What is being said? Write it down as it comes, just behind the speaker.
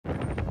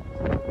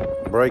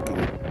Breaking.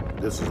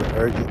 This is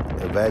urgent.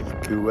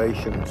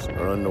 Evacuations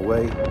are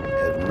underway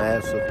as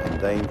massive and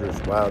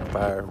dangerous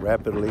wildfire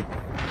rapidly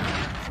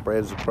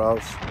spreads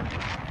across,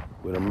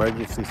 with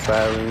emergency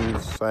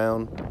sirens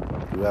sound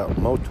throughout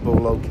multiple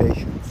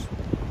locations.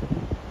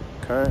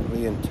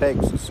 Currently in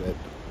Texas at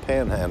the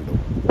Panhandle,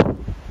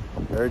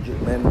 urgent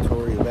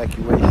mandatory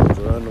evacuations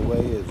are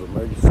underway as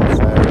emergency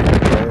sirens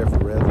blare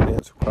for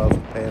residents across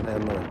the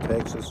Panhandle in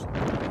Texas,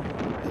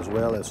 as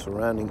well as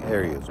surrounding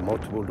areas.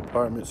 Multiple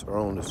departments are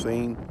on the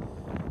scene,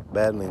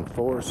 battling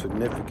 4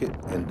 significant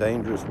and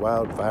dangerous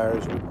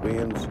wildfires with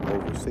winds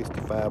over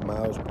 65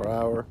 miles per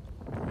hour,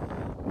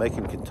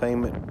 making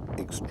containment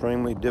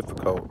extremely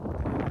difficult.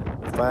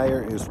 The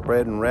fire is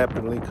spreading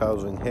rapidly,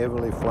 causing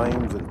heavy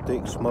flames and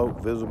thick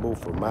smoke visible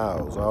for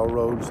miles. All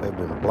roads have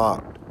been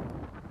blocked.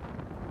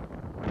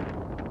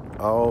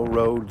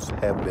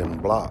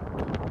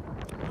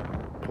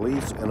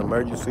 Police and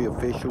emergency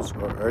officials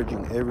are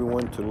urging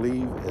everyone to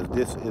leave as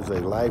this is a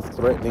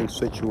life-threatening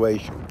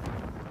situation.